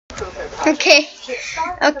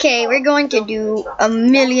Okay, we're going to do a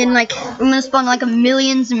million, like, I'm gonna spawn like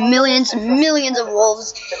millions and millions and millions of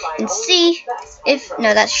wolves and see if,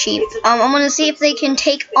 no, that's sheep. I'm gonna see if they can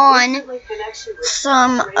take on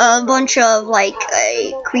a bunch of, like,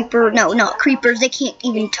 a creeper, no, not creepers, they can't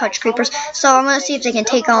even touch creepers. So I'm gonna see if they can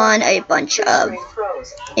take on a bunch of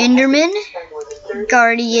endermen,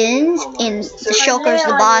 guardians, and the shulker's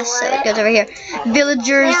the boss, so it goes over here.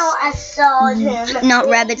 Villagers, not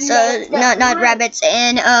rabbits, not rabbits,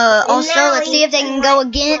 and also let's see if they can go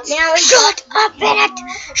against. Shut up, Bennett!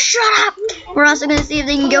 Shut up! We're also gonna see if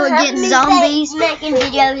they can go against zombies. Making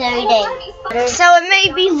videos every day. So it may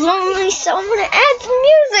be lonely, so I'm gonna add some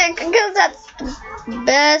music because that's the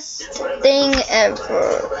best thing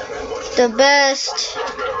ever. The best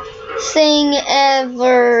thing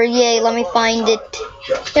ever. Yay, let me find it.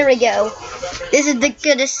 There we go. This is the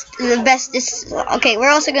goodest, the bestest. Okay, we're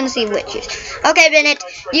also gonna see witches. Okay, Bennett,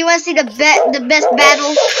 do you want to see the best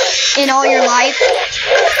battle in all your life?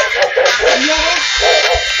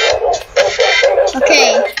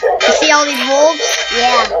 Okay, you see all these wolves?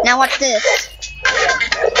 Yeah. Now watch this.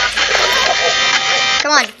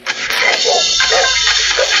 Come on.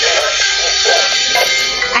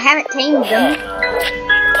 I haven't tamed them.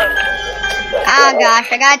 Oh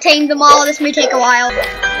gosh, I gotta tame them all. This may take a while.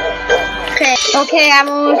 Okay, I've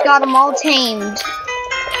almost got them all tamed.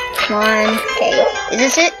 Come on. Okay, is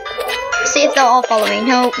this it? See if they'll all follow me.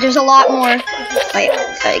 No, there's a lot more. Wait,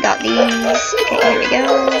 so I got these. Okay, here we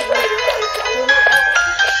go.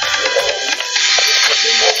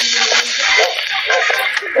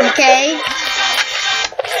 Okay.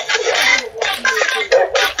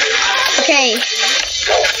 Okay.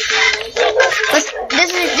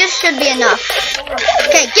 This should be enough.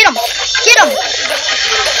 Okay, get him! Get him!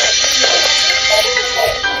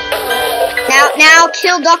 Now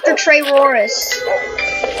kill Dr. Treyroris.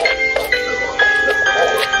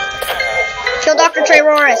 Kill Dr.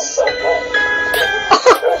 Treyroris.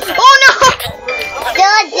 Oh no!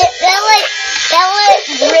 That was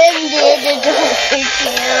Grim did to Dr.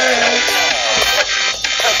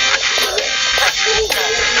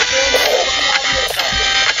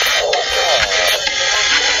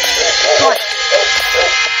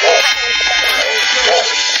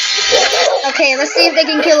 Okay, let's see if they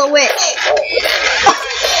can kill a witch.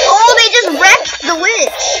 Oh, they just wrecked the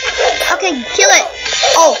witch. Okay, kill it.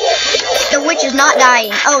 Oh, the witch is not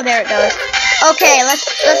dying. Oh, there it goes. Okay, let's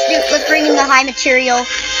bring in the high material.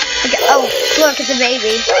 Okay, oh, look, it's a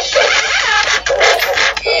baby.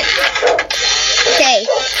 Okay.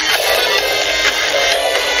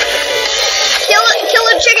 Kill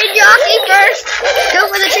the chicken jockey first. Go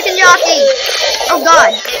for the chicken jockey. Oh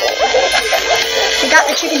God. We got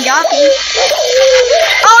the chicken jockey.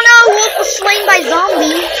 Oh no, Wolf was slain by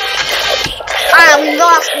zombie. Ah, we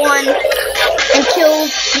lost one and killed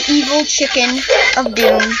the evil chicken of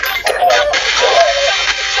doom.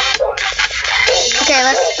 Okay,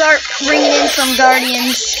 let's start bringing in some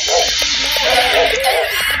guardians.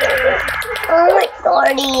 Oh my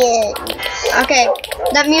guardians. Okay,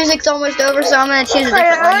 that music's almost over, so I'm gonna choose a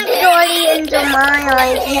different one. Guardians of my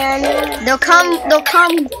life, man. They'll come.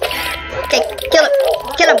 Okay, kill it.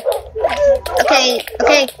 Kill him. Okay.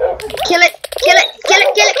 Kill it.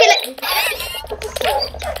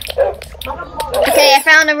 Okay, I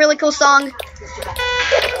found a really cool song.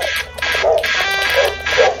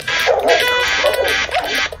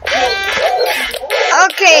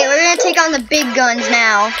 Okay, we're gonna take on the big guns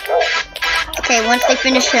now. Okay, once they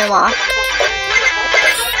finish him off.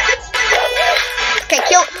 Okay,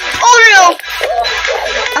 kill. Oh no!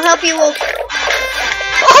 I'll help you, Wolf.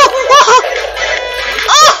 Oh!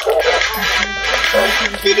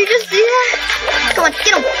 Did you just see that? Come on,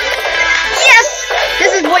 get him! Yes!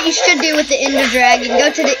 This is what you should do with the Ender Dragon.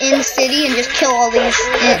 Go to the End City and just kill all these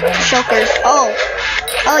shulkers. Oh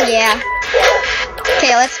yeah.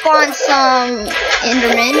 Okay, let's spawn some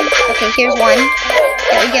Endermen. Okay, here's one.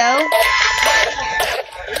 There we go.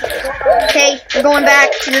 Okay, we're going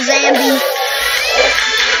back to the zombie.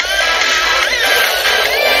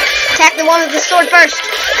 Attack the one with the sword first.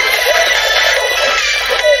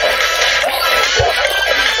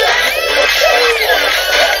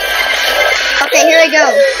 Okay, here we go.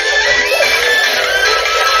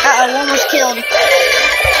 Uh-oh, one was killed.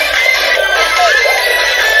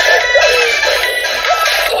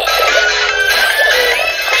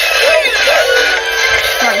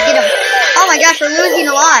 Come on, get him. Oh my gosh, we're losing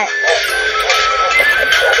a lot.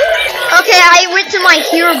 Okay, I went to my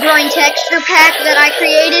Herobrine texture pack that I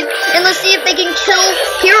created, and let's see if they can kill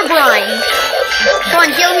Herobrine. Come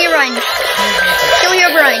on, kill Herobrine. Kill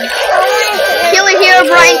Herobrine. Kill a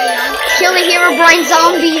Herobrine. Kill the Herobrine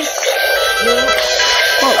zombies.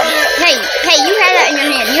 Oh, hey, you had that in your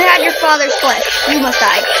hand. You had your father's flesh. You must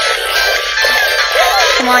die.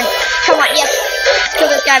 Come on, yes. Kill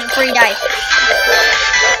this guy before he dies.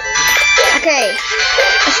 Okay,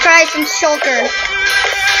 let's try some shulker.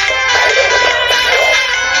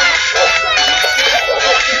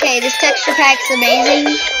 Okay, this texture pack's amazing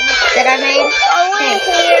that I made.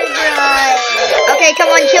 Okay, come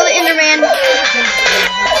on, kill the Enderman.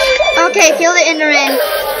 Okay, kill the Enderman.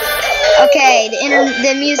 Okay,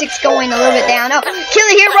 the music's going a little bit down. Oh, kill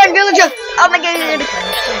the Herobrine villager. Oh my god.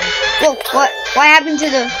 Whoa, what happened to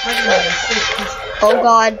the... Oh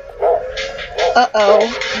god. Uh-oh.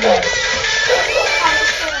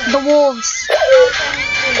 The wolves.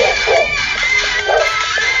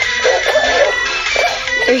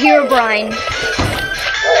 They're Herobrine.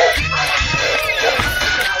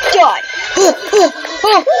 Die.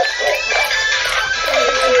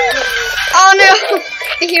 Oh no!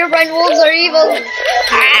 The Herobrine wolves are evil.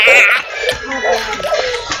 Ah!